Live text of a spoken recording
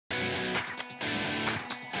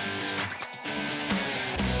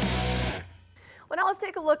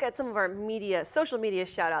take a look at some of our social media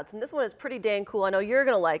shout-outs, and this one is pretty dang cool. I know you're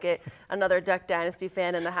going to like it. Another Duck Dynasty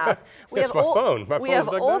fan in the house. We have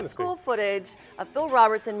old school footage of Phil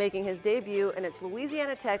Robertson making his debut, and it's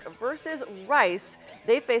Louisiana Tech versus Rice.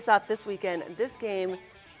 They face off this weekend. This game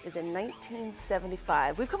is in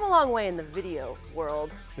 1975. We've come a long way in the video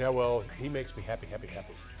world. Yeah, well, he makes me happy, happy,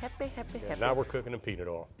 happy. Happy, happy, yeah, happy. Now we're cooking and peanut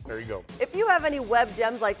oil. There you go. If you have any web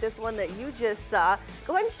gems like this one that you just saw,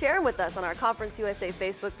 go ahead and share them with us on our Conference USA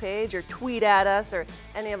Facebook page, or tweet at us, or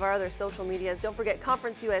any of our other social medias. Don't forget,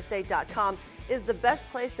 conferenceusa.com is the best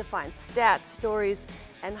place to find stats, stories,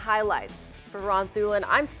 and highlights. For Ron Thulin,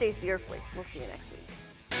 I'm Stacey Erfley. We'll see you next week.